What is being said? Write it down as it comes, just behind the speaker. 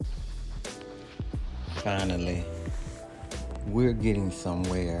Finally, we're getting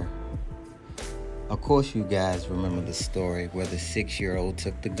somewhere. Of course, you guys remember the story where the 6-year-old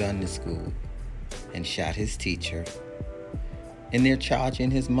took the gun to school and shot his teacher, and they're charging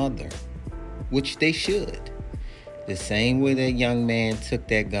his mother, which they should. The same way that young man took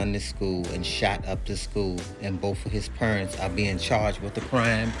that gun to school and shot up the school, and both of his parents are being charged with the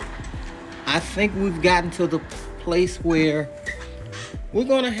crime. I think we've gotten to the place where we're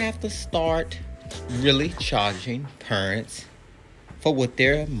going to have to start really charging parents for what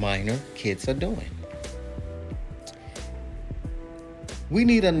their minor kids are doing. We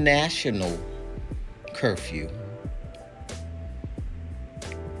need a national curfew,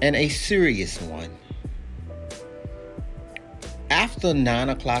 and a serious one. After 9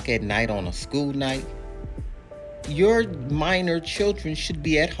 o'clock at night on a school night, your minor children should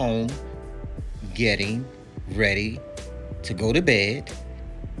be at home getting ready to go to bed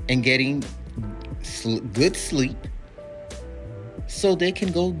and getting good sleep so they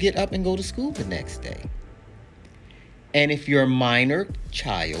can go get up and go to school the next day. And if your minor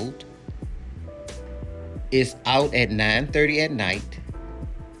child is out at 9:30 at night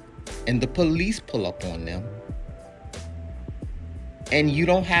and the police pull up on them and you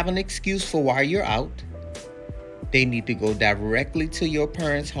don't have an excuse for why you're out, they need to go directly to your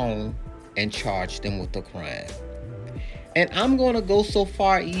parents' home and charge them with a crime. And I'm going to go so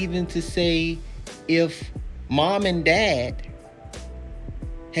far even to say if mom and dad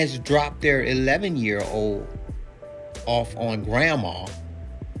has dropped their 11-year-old off on grandma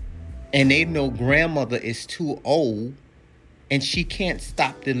and they know grandmother is too old and she can't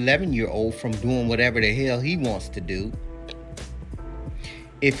stop the 11-year-old from doing whatever the hell he wants to do,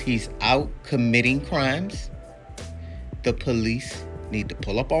 if he's out committing crimes, the police need to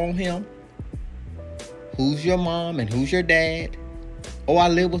pull up on him. Who's your mom and who's your dad? Oh, I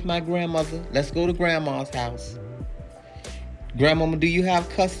live with my grandmother. Let's go to grandma's house. Grandmama, do you have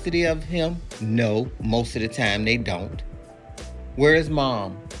custody of him? No, most of the time they don't. Where is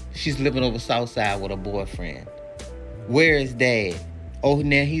mom? She's living over south side with a boyfriend. Where is dad? Oh,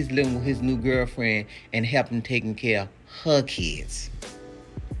 now he's living with his new girlfriend and helping taking care of her kids.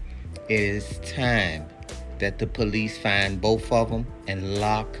 It is time that the police find both of them and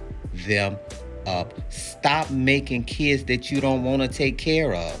lock them up. Stop making kids that you don't want to take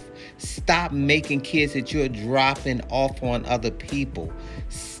care of. Stop making kids that you're dropping off on other people.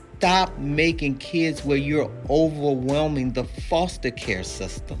 Stop making kids where you're overwhelming the foster care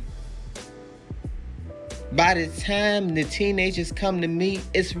system. By the time the teenagers come to me,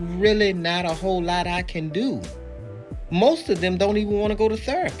 it's really not a whole lot I can do. Most of them don't even want to go to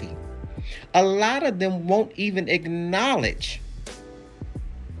therapy. A lot of them won't even acknowledge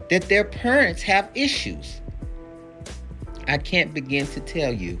that their parents have issues. I can't begin to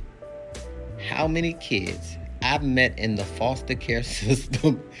tell you how many kids I've met in the foster care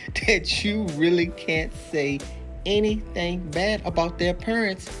system that you really can't say anything bad about their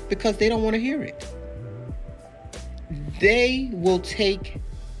parents because they don't want to hear it. They will take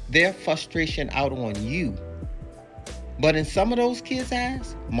their frustration out on you. But in some of those kids'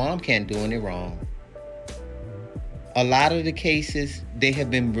 eyes, mom can't do any wrong. A lot of the cases, they have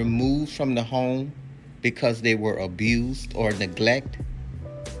been removed from the home because they were abused or neglected.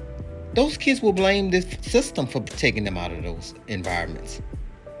 Those kids will blame the system for taking them out of those environments.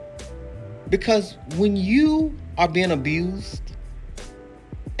 Because when you are being abused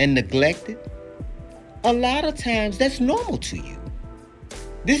and neglected, a lot of times that's normal to you.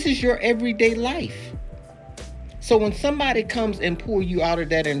 This is your everyday life. So when somebody comes and pull you out of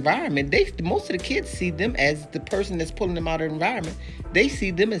that environment, most of the kids see them as the person that's pulling them out of the environment. They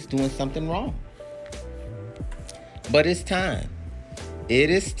see them as doing something wrong. But it's time. It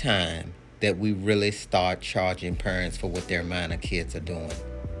is time that we really start charging parents for what their minor kids are doing.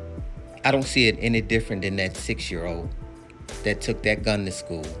 I don't see it any different than that 6-year-old that took that gun to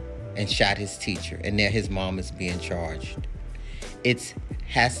school and shot his teacher, and now his mom is being charged. It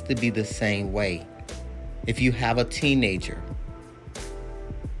has to be the same way. If you have a teenager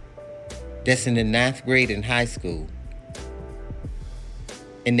that's in the 9th grade in high school,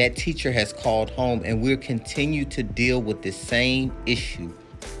 and that teacher has called home, and we'll continue to deal with the same issue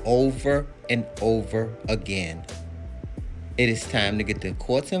over and over again, it is time to get the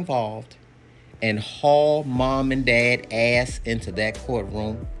courts involved and haul mom and dad ass into that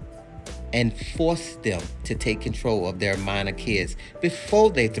courtroom and force them to take control of their minor kids before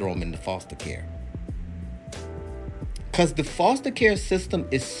they throw them into foster care. Because the foster care system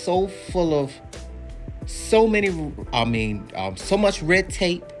is so full of so much red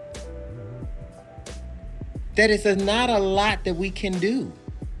tape that it's not a lot that we can do.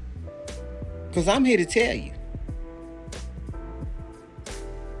 Because I'm here to tell you,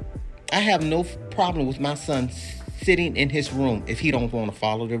 I have no problem with my son sitting in his room if he don't want to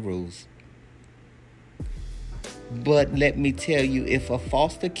follow the rules. But let me tell you, if a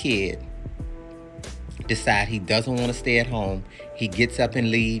foster kid decide he doesn't want to stay at home, he gets up and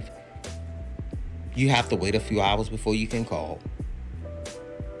leave, you have to wait a few hours before you can call.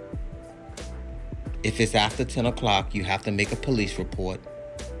 If it's after 10 o'clock, you have to make a police report.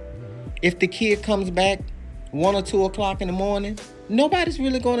 If the kid comes back 1 or 2 o'clock in the morning, nobody's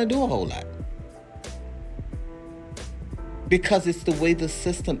really going to do a whole lot. Because it's the way the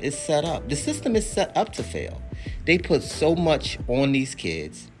system is set up. The system is set up to fail. They put so much on these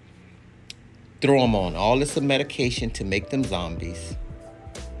kids, throw them on all this medication to make them zombies.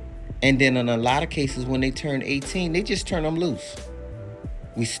 And then in a lot of cases, when they turn 18, they just turn them loose.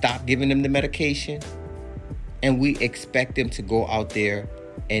 We stop giving them the medication, and we expect them to go out there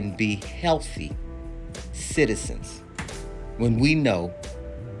and be healthy citizens, when we know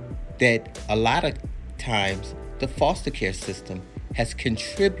that a lot of times the foster care system has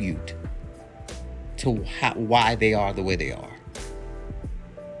contributed to why they are the way they are.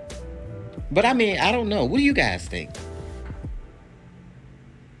 But I mean, I don't know. What do you guys think?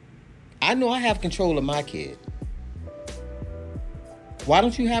 I know I have control of my kid. Why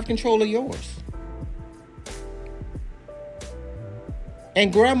don't you have control of yours?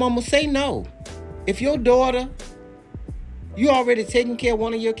 And grandmama, say no. If your daughter, you already taking care of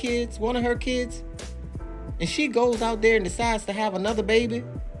one of your kids, one of her kids, and she goes out there and decides to have another baby,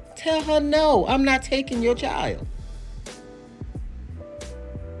 tell her no, I'm not taking your child.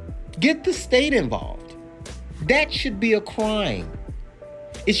 Get the state involved. That should be a crime.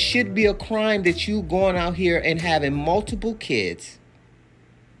 It should be a crime that you going out here and having multiple kids.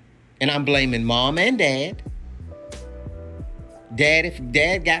 And I'm blaming mom and dad. If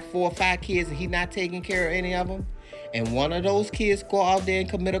dad got 4 or 5 kids and he's not taking care of any of them, and one of those kids go out there and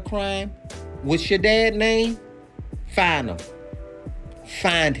commit a crime, what's your dad's name? Find him.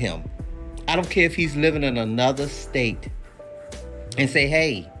 Find him. I don't care if he's living in another state. And say,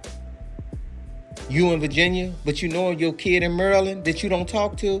 hey, you in Virginia, but you know your kid in Maryland that you don't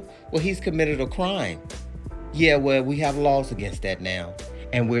talk to? Well, he's committed a crime. Yeah, well, we have laws against that now.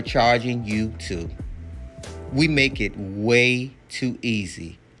 And we're charging you too. We make it way too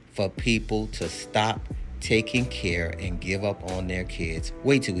easy for people to stop taking care and give up on their kids.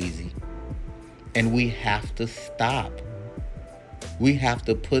 Way too easy. And we have to stop. We have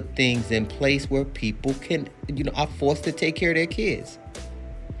to put things in place where people can, are forced to take care of their kids.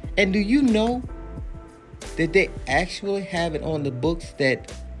 And do you know that they actually have it on the books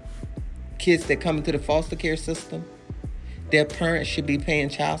that kids that come into the foster care system, their parents should be paying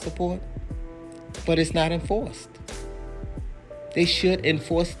child support? But it's not enforced. They should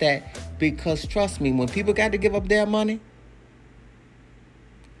enforce that, because trust me, when people got to give up their money,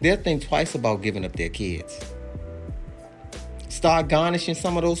 they'll think twice about giving up their kids. Start garnishing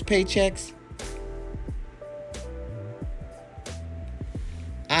some of those paychecks.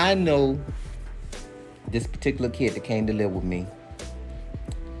 I know this particular kid that came to live with me,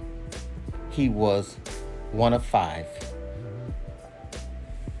 he was one of 5.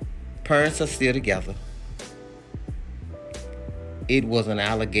 Parents are still together. It was an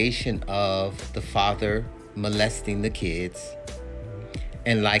allegation of the father molesting the kids.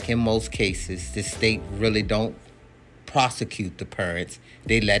 And like in most cases, the state really don't prosecute the parents.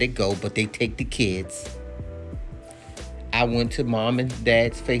 They let it go, but they take the kids. I went to mom and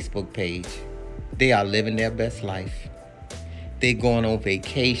dad's Facebook page. They are living their best life. They going on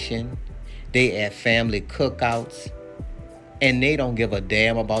vacation. They at family cookouts. And they don't give a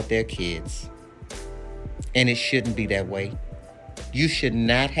damn about their kids. And it shouldn't be that way. You should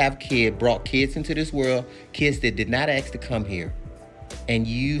not have brought kids into this world, kids that did not ask to come here. And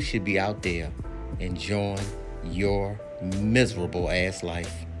you should be out there enjoying your miserable ass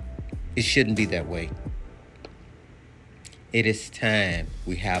life. It shouldn't be that way. It is time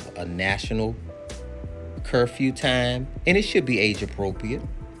we have a national curfew time, and it should be age appropriate.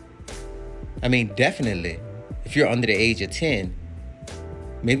 I mean, definitely, if you're under the age of 10,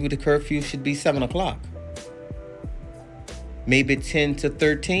 maybe the curfew should be 7 o'clock. Maybe 10 to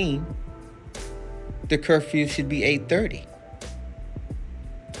 13, the curfew should be 8:30.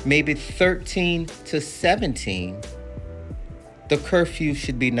 Maybe 13 to 17, the curfew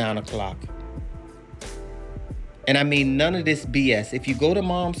should be 9 o'clock. And I mean, none of this BS. If you go to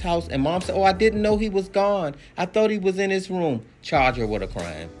mom's house and mom said, oh, I didn't know he was gone, I thought he was in his room, charge her with a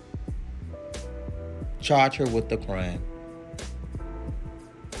crime. Charge her with the crime.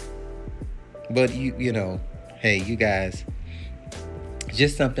 But you know, hey, you guys,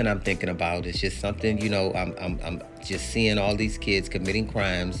 just something I'm thinking about. It's just something, I'm just seeing all these kids committing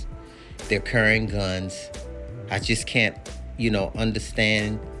crimes. They're carrying guns. I just can't,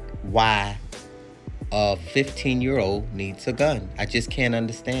 understand why a 15-year-old needs a gun. I just can't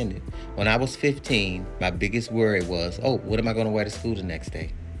understand it. When I was 15, my biggest worry was, what am I going to wear to school the next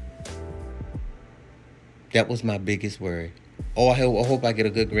day? That was my biggest worry. I hope I get a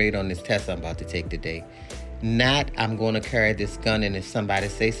good grade on this test I'm about to take today. Not, I'm going to carry this gun, and if somebody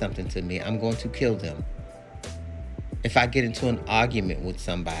says something to me, I'm going to kill them. If I get into an argument with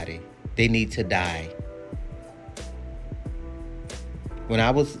somebody, they need to die. When I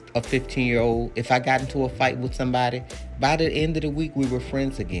was a 15-year-old, if I got into a fight with somebody, by the end of the week, we were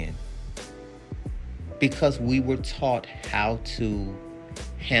friends again. Because we were taught how to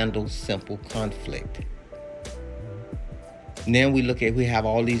handle simple conflict. And then we have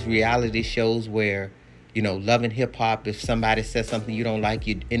all these reality shows where, Love and Hip Hop, if somebody says something you don't like,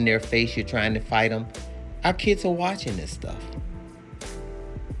 you in their face, you're trying to fight them. Our kids are watching this stuff.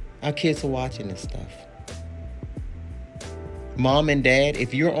 Mom and dad,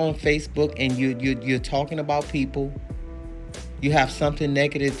 if you're on Facebook and you're talking about people, you have something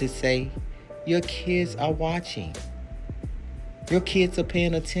negative to say, your kids are watching. Your kids are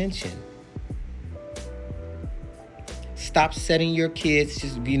paying attention. Stop setting your kids,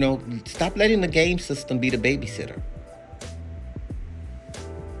 stop letting the game system be the babysitter.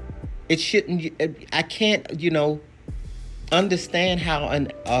 It shouldn't, I can't, understand how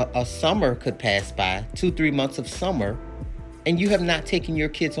a summer could pass by, 2-3 months of summer, and you have not taken your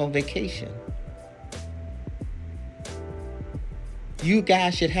kids on vacation. You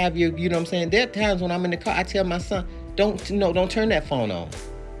guys should have your, There are times when I'm in the car, I tell my son, don't turn that phone on.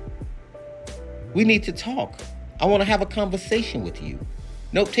 We need to talk. I want to have a conversation with you.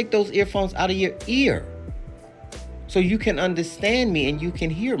 No, take those earphones out of your ear so you can understand me and you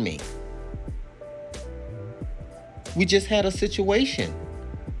can hear me. We just had a situation.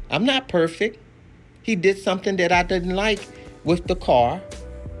 I'm not perfect. He did something that I didn't like with the car.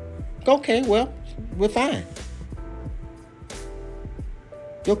 Okay, well, we're fine.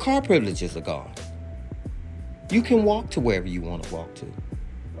 Your car privileges are gone. You can walk to wherever you want to walk to.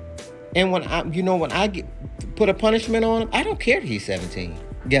 And when I put a punishment on him, I don't care if he's 17.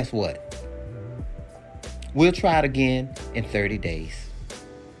 Guess what? We'll try it again in 30 days.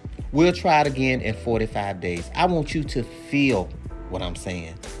 We'll try it again in 45 days. I want you to feel what I'm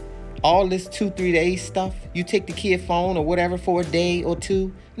saying. All this 2-3 days stuff, you take the kid phone or whatever for a day or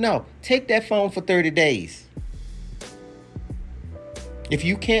two. No, take that phone for 30 days. If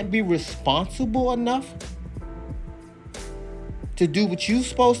you can't be responsible enough to do what you're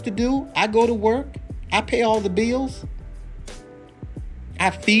supposed to do, I go to work, I pay all the bills, I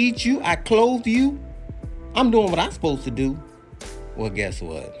feed you, I clothe you, I'm doing what I'm supposed to do. Well, guess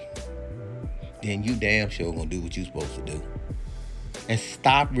what? Then you damn sure gonna do what you're supposed to do. And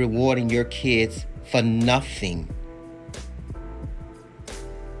stop rewarding your kids for nothing.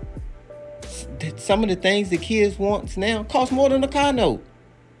 Some of the things the kids want now cost more than a car note.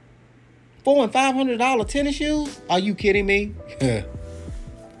 $400 and $500 tennis shoes? Are you kidding me?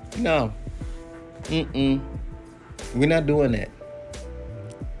 No. We're not doing that.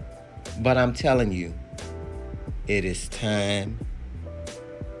 But I'm telling you, it is time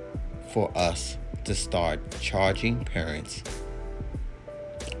for us to start charging parents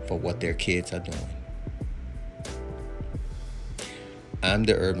for what their kids are doing. I'm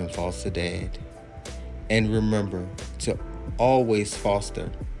the Urban Foster Dad. And remember to always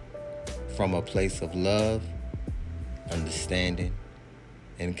foster from a place of love, understanding,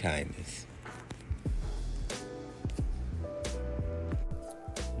 and kindness.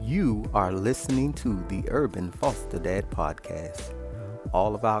 You are listening to the Urban Foster Dad podcast.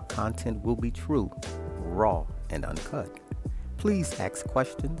 All of our content will be true, raw, and uncut. Please ask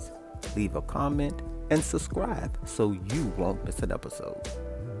questions, leave a comment, and subscribe so you won't miss an episode.